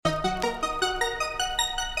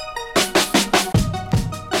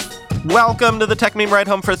Welcome to the Tech Meme Ride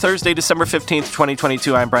Home for Thursday, December 15th,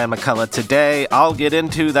 2022. I'm Brian McCullough. Today, I'll get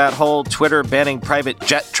into that whole Twitter banning private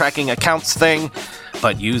jet tracking accounts thing,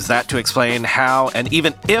 but use that to explain how, and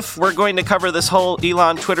even if we're going to cover this whole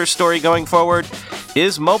Elon Twitter story going forward.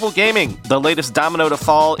 Is mobile gaming the latest domino to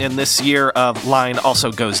fall in this year of line also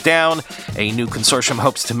goes down? A new consortium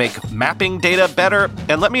hopes to make mapping data better.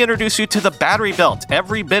 And let me introduce you to the battery belt,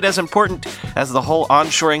 every bit as important as the whole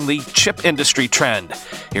onshoring the chip industry trend.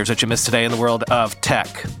 Here's what you missed today in the world of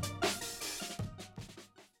tech.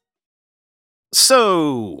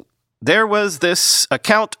 So, there was this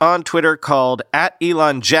account on Twitter called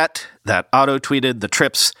 @ElonJet that auto-tweeted the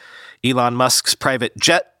trips Elon Musk's private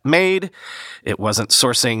jet made. It wasn't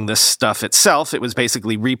sourcing this stuff itself. It was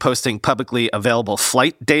basically reposting publicly available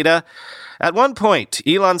flight data. At one point,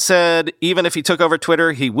 Elon said even if he took over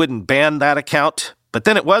Twitter, he wouldn't ban that account. But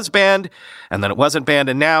then it was banned, and then it wasn't banned,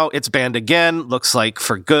 and now it's banned again, looks like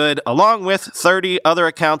for good, along with 30 other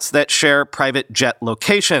accounts that share private jet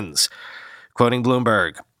locations. Quoting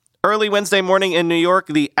Bloomberg, early Wednesday morning in New York,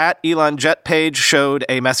 the @ElonJet page showed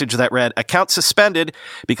a message that read, "Account suspended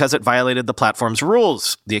because it violated the platform's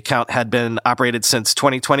rules." The account had been operated since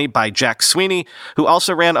 2020 by Jack Sweeney, who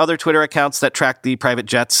also ran other Twitter accounts that tracked the private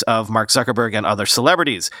jets of Mark Zuckerberg and other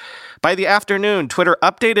celebrities. By the afternoon, Twitter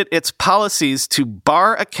updated its policies to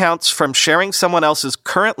bar accounts from sharing someone else's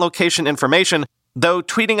current location information, though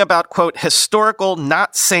tweeting about, quote, historical,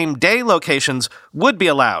 not same-day locations would be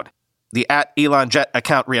allowed. The @ElonJet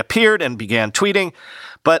account reappeared and began tweeting,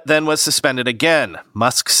 but then was suspended again.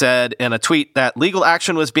 Musk said in a tweet that legal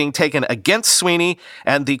action was being taken against Sweeney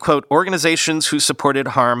and the, quote, organizations who supported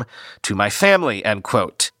harm to my family, end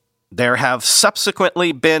quote. There have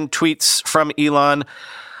subsequently been tweets from Elon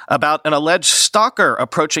about an alleged stalker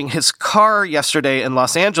approaching his car yesterday in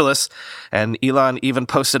Los Angeles, and Elon even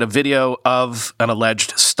posted a video of an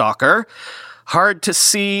alleged stalker. Hard to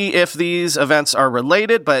see if these events are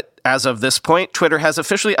related, but as of this point, Twitter has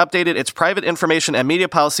officially updated its private information and media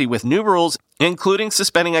policy with new rules, including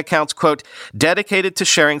suspending accounts, quote, dedicated to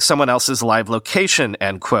sharing someone else's live location,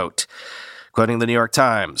 end quote. Quoting the New York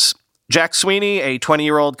Times, Jack Sweeney, a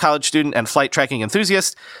 20-year-old college student and flight tracking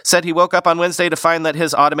enthusiast, said he woke up on Wednesday to find that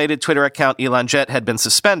his automated Twitter account, ElonJet, had been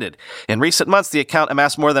suspended. In recent months, the account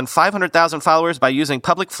amassed more than 500,000 followers by using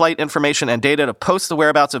public flight information and data to post the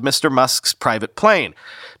whereabouts of Mr. Musk's private plane.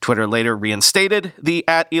 Twitter later reinstated the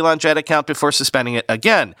 @ElonJet account before suspending it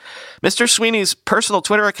again. Mr. Sweeney's personal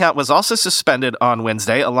Twitter account was also suspended on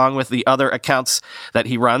Wednesday, along with the other accounts that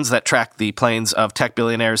he runs that track the planes of tech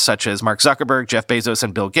billionaires such as Mark Zuckerberg, Jeff Bezos,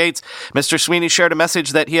 and Bill Gates. Mr. Sweeney shared a message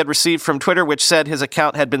that he had received from Twitter which said his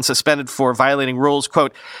account had been suspended for violating rules,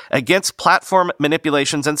 quote, against platform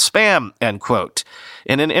manipulations and spam, end quote.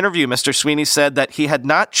 In an interview, Mr. Sweeney said that he had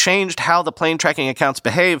not changed how the plane tracking accounts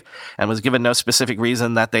behave and was given no specific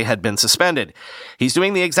reason that they had been suspended. He's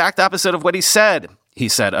doing the exact opposite of what he said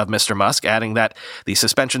of Mr. Musk, adding that the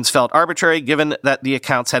suspensions felt arbitrary given that the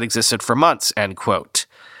accounts had existed for months, end quote.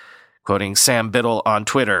 Quoting Sam Biddle on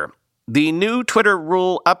Twitter, the new Twitter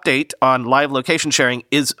rule update on live location sharing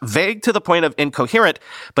is vague to the point of incoherent,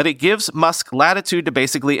 but it gives Musk latitude to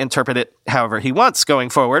basically interpret it however he wants going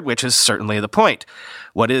forward, which is certainly the point.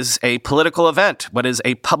 What is a political event? What is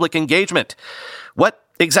a public engagement? What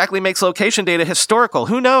exactly makes location data historical?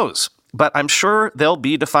 Who knows? But I'm sure they'll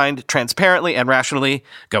be defined transparently and rationally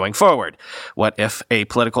going forward. What if a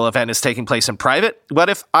political event is taking place in private? What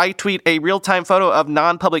if I tweet a real-time photo of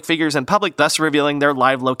non-public figures in public, thus revealing their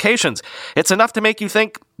live locations? It's enough to make you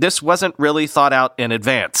think this wasn't really thought out in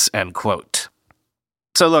advance, end quote.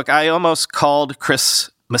 So look, I almost called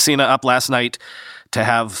Chris Messina up last night to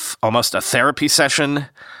have almost a therapy session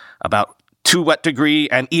about to what degree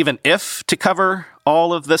and even if to cover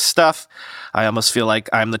all of this stuff. I almost feel like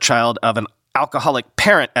I'm the child of an alcoholic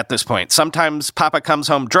parent at this point. Sometimes Papa comes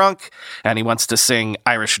home drunk and he wants to sing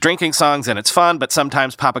Irish drinking songs and it's fun, but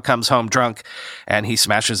sometimes Papa comes home drunk and he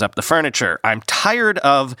smashes up the furniture. I'm tired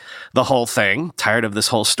of the whole thing, tired of this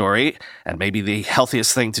whole story, and maybe the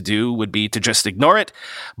healthiest thing to do would be to just ignore it.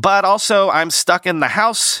 But also I'm stuck in the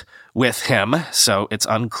house with him, so it's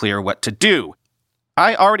unclear what to do.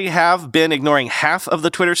 I already have been ignoring half of the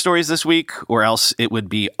Twitter stories this week, or else it would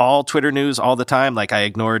be all Twitter news all the time. Like I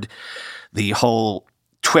ignored the whole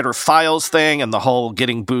Twitter Files thing and the whole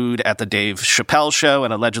getting booed at the Dave Chappelle show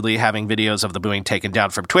and allegedly having videos of the booing taken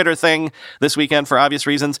down from Twitter thing this weekend for obvious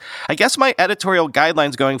reasons. I guess my editorial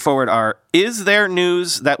guidelines going forward are, is there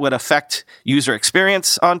news that would affect user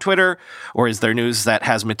experience on Twitter, or is there news that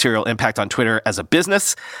has material impact on Twitter as a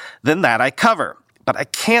business? Then that I cover. But I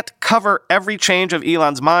can't cover every change of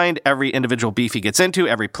Elon's mind, every individual beef he gets into,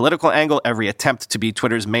 every political angle, every attempt to be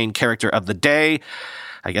Twitter's main character of the day.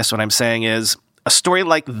 I guess what I'm saying is, a story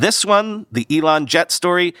like this one, the Elon Jet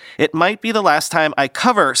story, it might be the last time I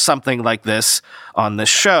cover something like this on this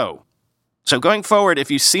show. So going forward, if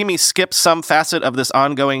you see me skip some facet of this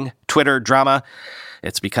ongoing Twitter drama,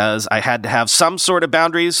 it's because I had to have some sort of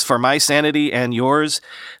boundaries for my sanity and yours.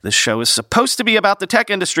 This show is supposed to be about the tech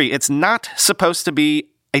industry. It's not supposed to be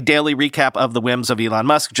a daily recap of the whims of Elon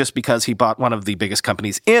Musk just because he bought one of the biggest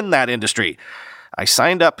companies in that industry. I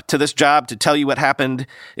signed up to this job to tell you what happened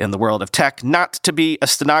in the world of tech, not to be a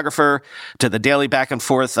stenographer to the daily back and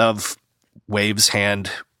forth of waves,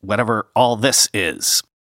 hand, whatever all this is.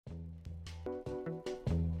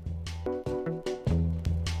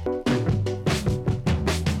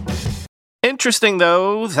 Interesting,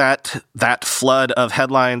 though, that flood of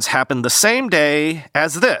headlines happened the same day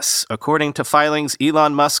as this. According to filings,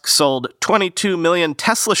 Elon Musk sold 22 million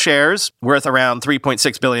Tesla shares, worth around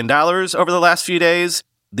 $3.6 billion over the last few days.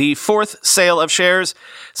 The fourth sale of shares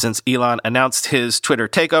since Elon announced his Twitter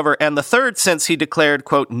takeover, and the third since he declared,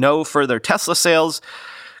 quote, no further Tesla sales,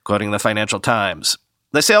 quoting the Financial Times.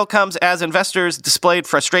 The sale comes as investors displayed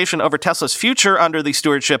frustration over Tesla's future under the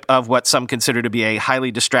stewardship of what some consider to be a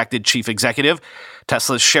highly distracted chief executive.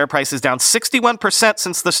 Tesla's share price is down 61%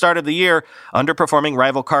 since the start of the year, underperforming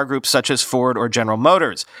rival car groups such as Ford or General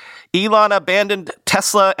Motors. Elon abandoned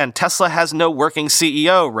Tesla, and Tesla has no working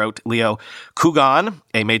CEO, wrote Leo Kugan,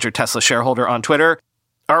 a major Tesla shareholder, on Twitter.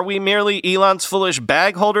 Are we merely Elon's foolish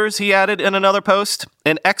bag holders, he added in another post?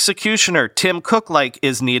 An executioner, Tim Cook-like,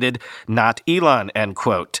 is needed, not Elon, end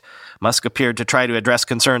quote. Musk appeared to try to address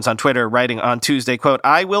concerns on Twitter, writing on Tuesday, quote,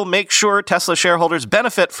 I will make sure Tesla shareholders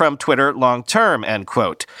benefit from Twitter long-term, end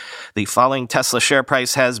quote. The falling Tesla share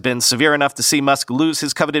price has been severe enough to see Musk lose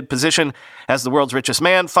his coveted position as the world's richest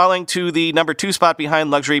man, falling to the number 2 spot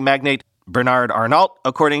behind luxury magnate Bernard Arnault,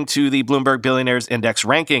 according to the Bloomberg Billionaires Index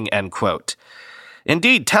ranking, end quote.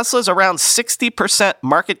 Indeed, Tesla's around 60%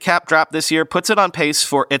 market cap drop this year puts it on pace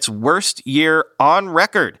for its worst year on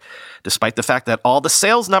record, despite the fact that all the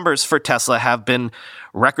sales numbers for Tesla have been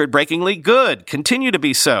record-breakingly good, continue to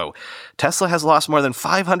be so. Tesla has lost more than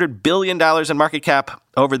 $500 billion in market cap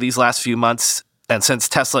over these last few months, and since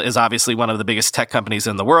Tesla is obviously one of the biggest tech companies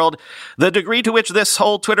in the world, the degree to which this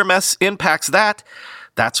whole Twitter mess impacts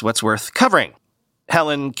that's what's worth covering.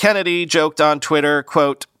 Helen Kennedy joked on Twitter,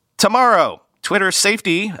 quote, tomorrow, Twitter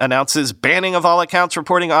Safety announces banning of all accounts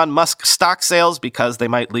reporting on Musk stock sales because they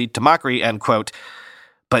might lead to mockery, end quote.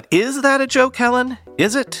 But is that a joke, Helen?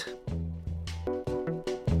 Is it?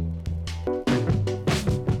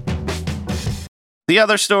 The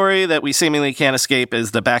other story that we seemingly can't escape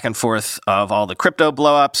is the back and forth of all the crypto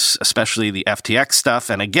blowups, especially the FTX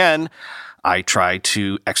stuff. And again, I try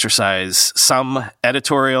to exercise some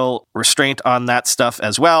editorial restraint on that stuff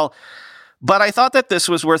as well. But I thought that this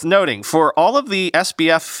was worth noting. For all of the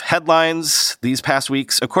SBF headlines these past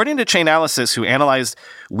weeks, according to Chainalysis, who analyzed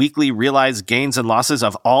weekly realized gains and losses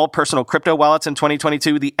of all personal crypto wallets in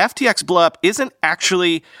 2022, the FTX blowup isn't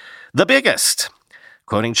actually the biggest.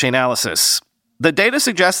 Quoting Chainalysis, the data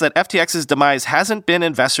suggests that FTX's demise hasn't been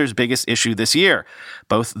investors' biggest issue this year.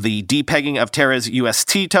 Both the depegging of Terra's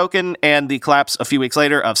UST token and the collapse a few weeks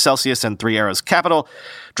later of Celsius and Three Arrows Capital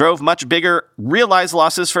drove much bigger realized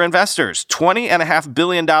losses for investors, $20.5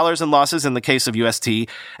 billion in losses in the case of UST,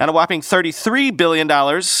 and a whopping $33 billion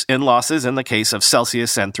in losses in the case of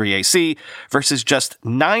Celsius and 3AC, versus just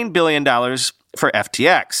 $9 billion for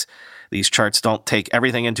FTX. These charts don't take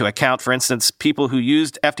everything into account. For instance, people who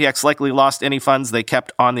used FTX likely lost any funds they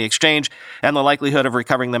kept on the exchange, and the likelihood of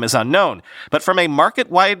recovering them is unknown. But from a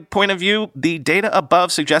market-wide point of view, the data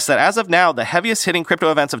above suggests that as of now, the heaviest hitting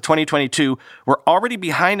crypto events of 2022 were already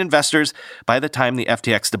behind investors by the time the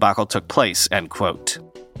FTX debacle took place, end quote.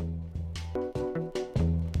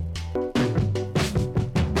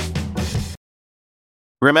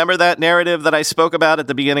 Remember that narrative that I spoke about at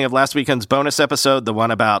the beginning of last weekend's bonus episode, the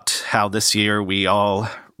one about how this year we all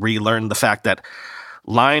relearned the fact that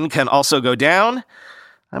line can also go down?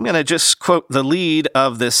 I'm going to just quote the lead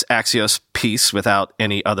of this Axios piece without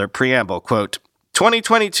any other preamble. Quote,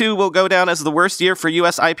 2022 will go down as the worst year for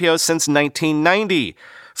U.S. IPOs since 1990.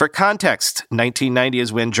 For context, 1990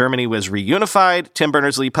 is when Germany was reunified, Tim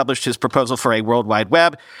Berners-Lee published his proposal for a World Wide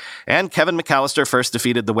Web, and Kevin McAllister first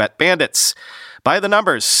defeated the Wet Bandits. By the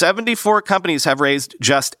numbers, 74 companies have raised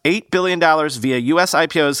just $8 billion via U.S.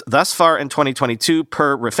 IPOs thus far in 2022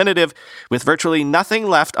 per Refinitiv, with virtually nothing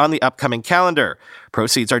left on the upcoming calendar.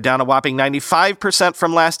 Proceeds are down a whopping 95%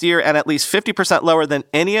 from last year and at least 50% lower than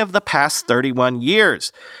any of the past 31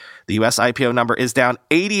 years. The U.S. IPO number is down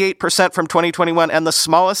 88% from 2021 and the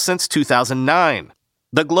smallest since 2009.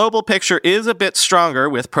 The global picture is a bit stronger,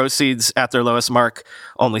 with proceeds at their lowest mark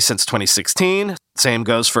only since 2016. Same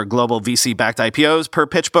goes for global VC-backed IPOs per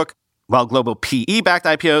PitchBook, while global PE-backed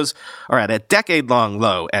IPOs are at a decade-long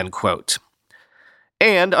low, end quote.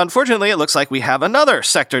 And unfortunately, it looks like we have another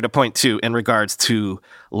sector to point to in regards to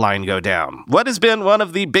line go down. What has been one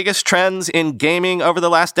of the biggest trends in gaming over the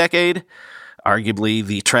last decade? Arguably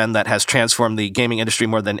the trend that has transformed the gaming industry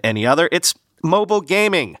more than any other. It's mobile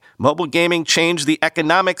gaming. Mobile gaming changed the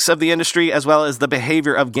economics of the industry as well as the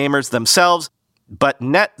behavior of gamers themselves. But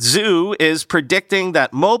NetZoo is predicting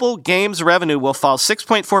that mobile games revenue will fall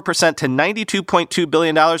 6.4% to $92.2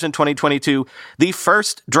 billion in 2022, the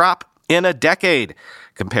first drop in a decade,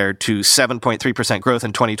 compared to 7.3% growth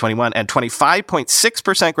in 2021 and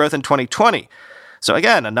 25.6% growth in 2020. So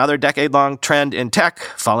again, another decade-long trend in tech,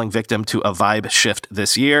 falling victim to a vibe shift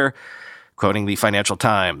this year. Quoting the Financial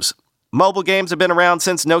Times, mobile games have been around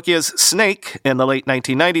since Nokia's Snake in the late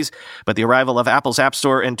 1990s, but the arrival of Apple's App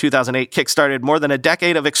Store in 2008 kickstarted more than a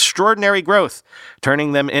decade of extraordinary growth,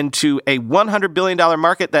 turning them into a $100 billion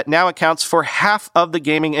market that now accounts for half of the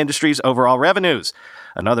gaming industry's overall revenues.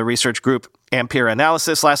 Another research group, Ampere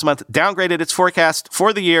Analysis, last month downgraded its forecast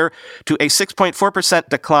for the year to a 6.4%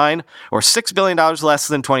 decline, or $6 billion less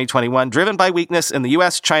than 2021, driven by weakness in the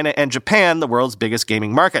US, China, and Japan, the world's biggest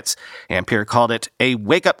gaming markets. Ampere called it a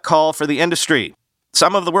wake-up call for the industry.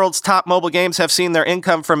 Some of the world's top mobile games have seen their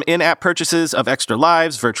income from in-app purchases of extra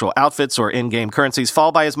lives, virtual outfits, or in-game currencies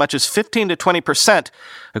fall by as much as 15 to 20%,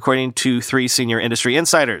 according to 3 senior industry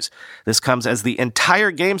insiders. This comes as the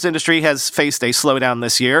entire games industry has faced a slowdown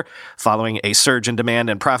this year, following a surge in demand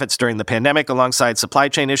and profits during the pandemic, alongside supply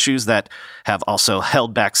chain issues that have also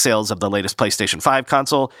held back sales of the latest PlayStation 5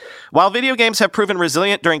 console. While video games have proven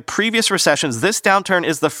resilient during previous recessions, this downturn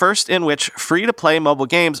is the first in which free-to-play mobile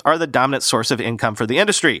games are the dominant source of income for the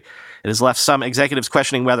industry. It has left some executives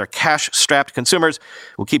questioning whether cash-strapped consumers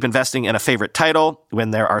will keep investing in a favorite title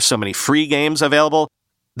when there are so many free games available.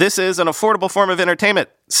 This is an affordable form of entertainment,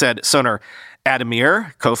 said Soner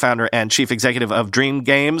Ademir, co-founder and chief executive of Dream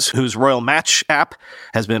Games, whose Royal Match app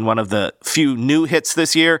has been one of the few new hits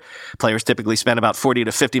this year. Players typically spend about 40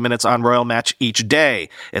 to 50 minutes on Royal Match each day.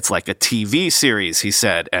 It's like a TV series, he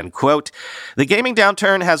said, end quote. The gaming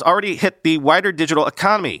downturn has already hit the wider digital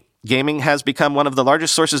economy. Gaming has become one of the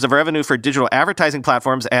largest sources of revenue for digital advertising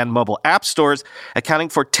platforms and mobile app stores, accounting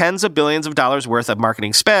for tens of billions of dollars worth of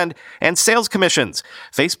marketing spend and sales commissions.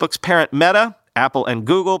 Facebook's parent Meta, Apple, and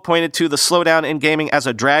Google pointed to the slowdown in gaming as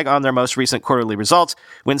a drag on their most recent quarterly results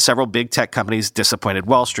when several big tech companies disappointed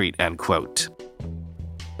Wall Street, end quote.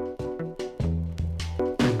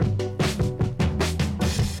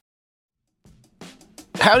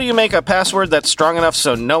 How do you make a password that's strong enough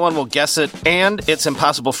so no one will guess it, and it's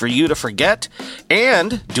impossible for you to forget,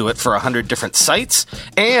 and do it for 100 different sites,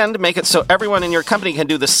 and make it so everyone in your company can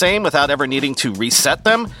do the same without ever needing to reset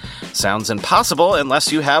them? Sounds impossible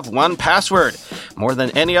unless you have 1Password. More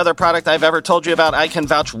than any other product I've ever told you about, I can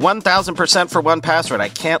vouch 1,000% for 1Password. I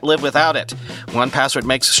can't live without it. 1Password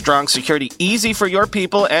makes strong security easy for your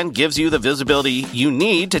people and gives you the visibility you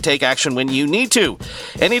need to take action when you need to.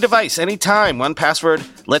 Any device, anytime, 1Password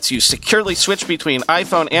lets you securely switch between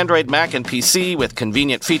iPhone, Android, Mac, and PC with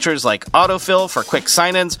convenient features like autofill for quick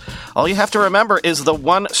sign-ins. All you have to remember is the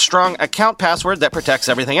one strong account password that protects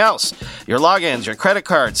everything else. Your logins, your credit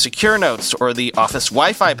cards, secure notes, or the office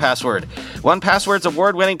Wi-Fi password. 1Password's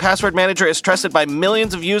award-winning password manager is trusted by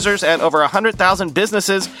millions of users and over 100,000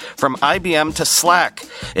 businesses from IBM to Slack.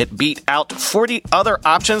 It beat out 40 other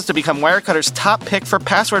options to become Wirecutter's top pick for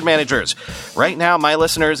password managers. Right now, my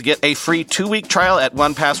listeners get a free 2-week trial at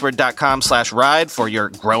onepassword.com/ride for your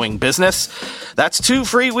growing business. That's 2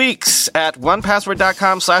 free weeks at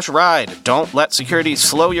onepassword.com/ride. Don't let security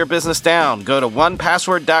slow your business down. Go to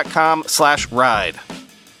onepassword.com/ride.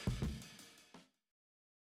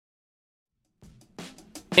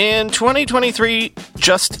 In 2023,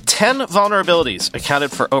 just 10 vulnerabilities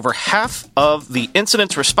accounted for over half of the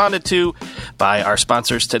incidents responded to by our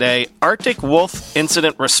sponsors today, Arctic Wolf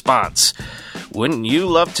Incident Response. Wouldn't you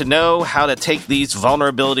love to know how to take these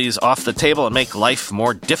vulnerabilities off the table and make life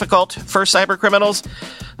more difficult for cybercriminals?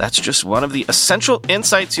 That's just one of the essential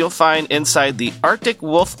insights you'll find inside the Arctic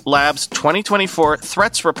Wolf Labs 2024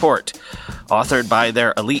 Threats Report. Authored by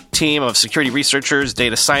their elite team of security researchers,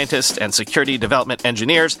 data scientists, and security development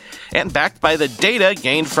engineers, and backed by the data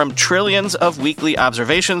gained from trillions of weekly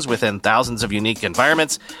observations within thousands of unique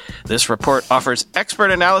environments, this report offers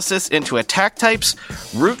expert analysis into attack types,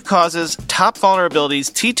 root causes, top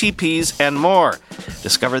vulnerabilities, TTPs, and more.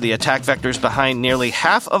 Discover the attack vectors behind nearly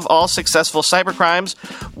half of all successful cybercrimes,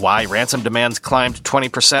 why ransom demands climbed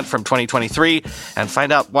 20% from 2023, and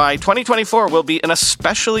find out why 2024 will be an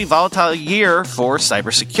especially volatile year for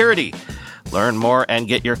cybersecurity. Learn more and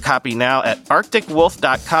get your copy now at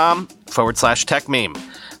arcticwolf.com/techmeme.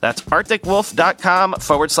 That's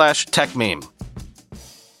arcticwolf.com/techmeme.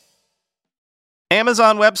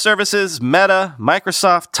 Amazon Web Services, Meta,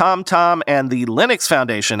 Microsoft, TomTom, and the Linux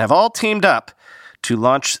Foundation have all teamed up to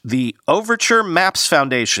launch the Overture Maps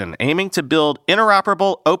Foundation, aiming to build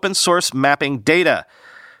interoperable open-source mapping data.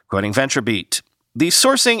 Quoting VentureBeat, the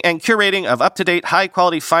sourcing and curating of up-to-date,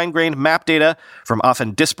 high-quality, fine-grained map data from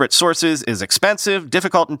often disparate sources is expensive,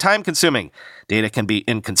 difficult, and time-consuming. Data can be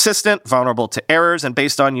inconsistent, vulnerable to errors, and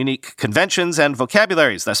based on unique conventions and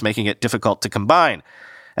vocabularies, thus making it difficult to combine.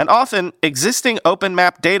 And often, existing open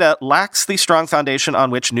map data lacks the strong foundation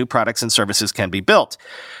on which new products and services can be built.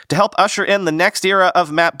 To help usher in the next era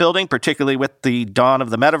of map building, particularly with the dawn of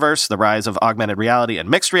the metaverse, the rise of augmented reality and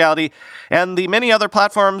mixed reality, and the many other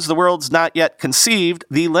platforms the world's not yet conceived,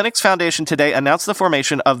 the Linux Foundation today announced the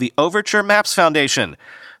formation of the Overture Maps Foundation.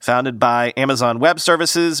 Founded by Amazon Web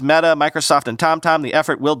Services, Meta, Microsoft, and TomTom, the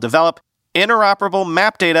effort will develop interoperable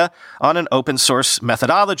map data on an open source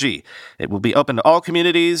methodology. It will be open to all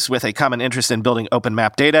communities with a common interest in building open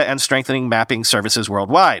map data and strengthening mapping services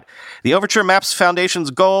worldwide. The Overture Maps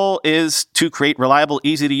Foundation's goal is to create reliable,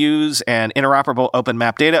 easy to use, and interoperable open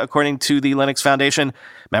map data. According to the Linux Foundation,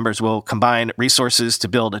 members will combine resources to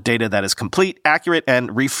build data that is complete, accurate,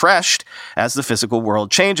 and refreshed as the physical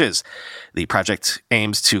world changes. The project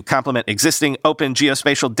aims to complement existing open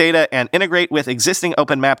geospatial data and integrate with existing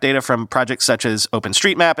open map data from projects such as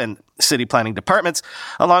OpenStreetMap and city planning departments,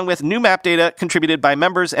 along with new map data contributed by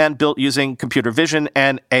members and built using computer vision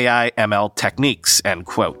and AI ML techniques, end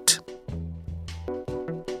quote.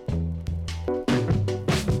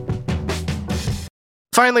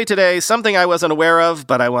 Finally today, something I wasn't aware of,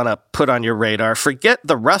 but I want to put on your radar. Forget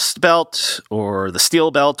the Rust Belt or the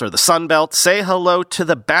Steel Belt or the Sun Belt. Say hello to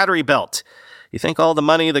the Battery Belt. You think all the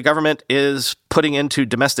money the government is putting into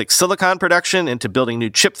domestic silicon production, into building new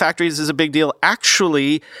chip factories is a big deal.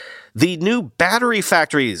 Actually, the new battery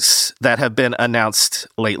factories that have been announced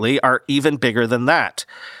lately are even bigger than that.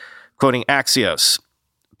 Quoting Axios,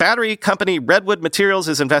 battery company Redwood Materials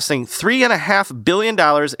is investing $3.5 billion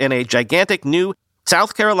in a gigantic new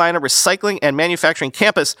South Carolina recycling and manufacturing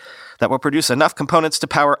campus that will produce enough components to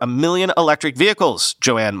power 1 million electric vehicles,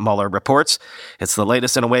 Joanne Muller reports. It's the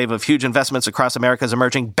latest in a wave of huge investments across America's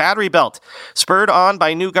emerging battery belt, spurred on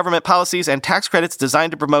by new government policies and tax credits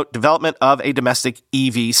designed to promote development of a domestic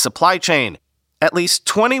EV supply chain. At least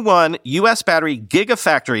 21 U.S. battery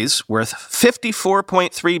gigafactories worth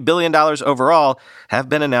 $54.3 billion overall have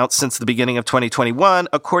been announced since the beginning of 2021,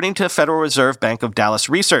 according to Federal Reserve Bank of Dallas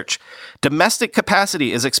research. Domestic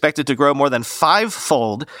capacity is expected to grow more than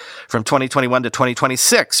fivefold from 2021 to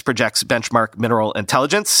 2026, projects Benchmark Mineral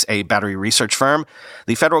Intelligence, a battery research firm.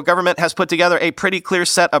 The federal government has put together a pretty clear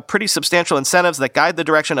set of pretty substantial incentives that guide the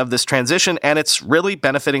direction of this transition, and it's really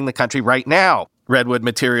benefiting the country right now. Redwood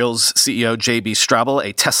Materials CEO J.B. Straubel,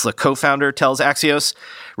 a Tesla co-founder, tells Axios,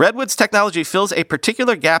 Redwood's technology fills a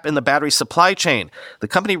particular gap in the battery supply chain. The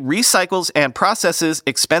company recycles and processes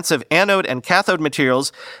expensive anode and cathode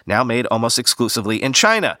materials now made almost exclusively in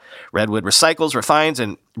China. Redwood recycles, refines,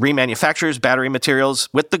 and remanufactures battery materials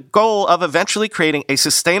with the goal of eventually creating a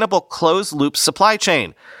sustainable closed-loop supply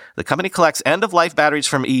chain. The company collects end-of-life batteries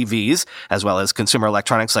from EVs, as well as consumer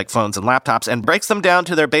electronics like phones and laptops, and breaks them down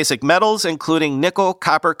to their basic metals, including nickel,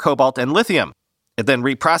 copper, cobalt, and lithium. It then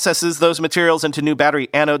reprocesses those materials into new battery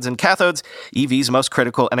anodes and cathodes, EVs' most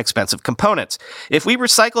critical and expensive components. If we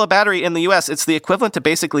recycle a battery in the U.S., it's the equivalent to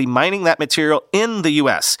basically mining that material in the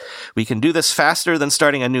U.S. We can do this faster than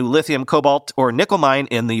starting a new lithium, cobalt, or nickel mine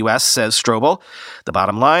in the U.S., says Strobel. The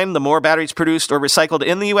bottom line, the more batteries produced or recycled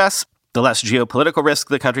in the U.S., the less geopolitical risk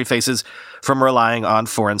the country faces from relying on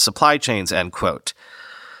foreign supply chains, end quote.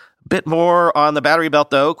 Bit more on the battery belt,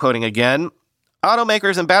 though, quoting again,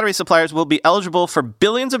 automakers and battery suppliers will be eligible for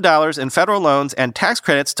billions of dollars in federal loans and tax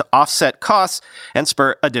credits to offset costs and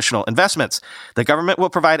spur additional investments. The government will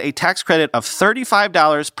provide a tax credit of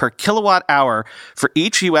 $35 per kilowatt hour for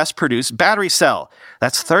each U.S.-produced battery cell.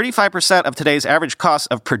 That's 35% of today's average cost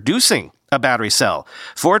of producing a battery cell.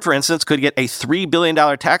 Ford, for instance, could get a $3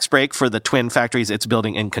 billion tax break for the twin factories it's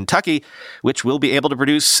building in Kentucky, which will be able to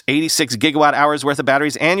produce 86 gigawatt hours worth of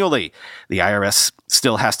batteries annually. The IRS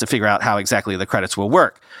still has to figure out how exactly the credits will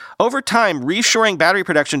work. Over time, reshoring battery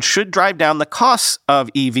production should drive down the costs of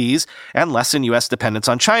EVs and lessen U.S. dependence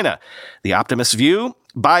on China. The optimist view,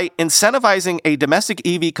 By incentivizing a domestic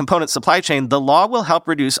EV component supply chain, the law will help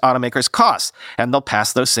reduce automakers' costs, and they'll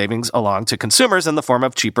pass those savings along to consumers in the form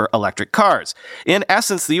of cheaper electric cars. In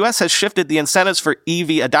essence, the U.S. has shifted the incentives for EV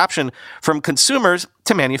adoption from consumers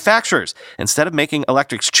to manufacturers. Instead of making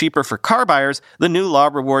electrics cheaper for car buyers, the new law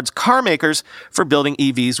rewards car makers for building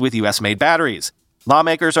EVs with U.S.-made batteries.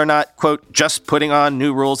 Lawmakers are not, quote, just putting on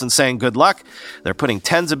new rules and saying good luck. They're putting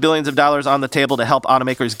tens of billions of dollars on the table to help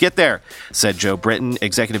automakers get there, said Joe Britton,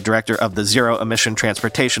 executive director of the Zero Emission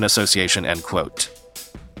Transportation Association, end quote.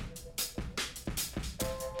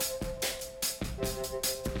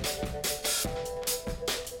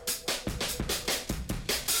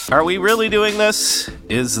 Are we really doing this?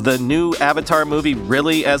 Is the new Avatar movie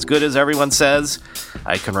really as good as everyone says?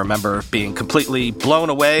 I can remember being completely blown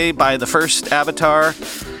away by the first Avatar,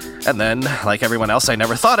 and then, like everyone else, I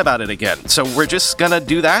never thought about it again. So we're just gonna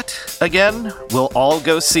do that again? We'll all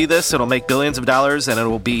go see this, it'll make billions of dollars, and it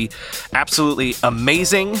will be absolutely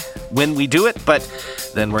amazing when we do it, but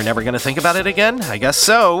then we're never gonna think about it again? I guess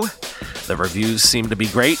so. The reviews seem to be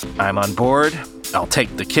great. I'm on board. I'll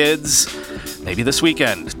take the kids. Maybe this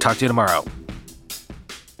weekend. Talk to you tomorrow.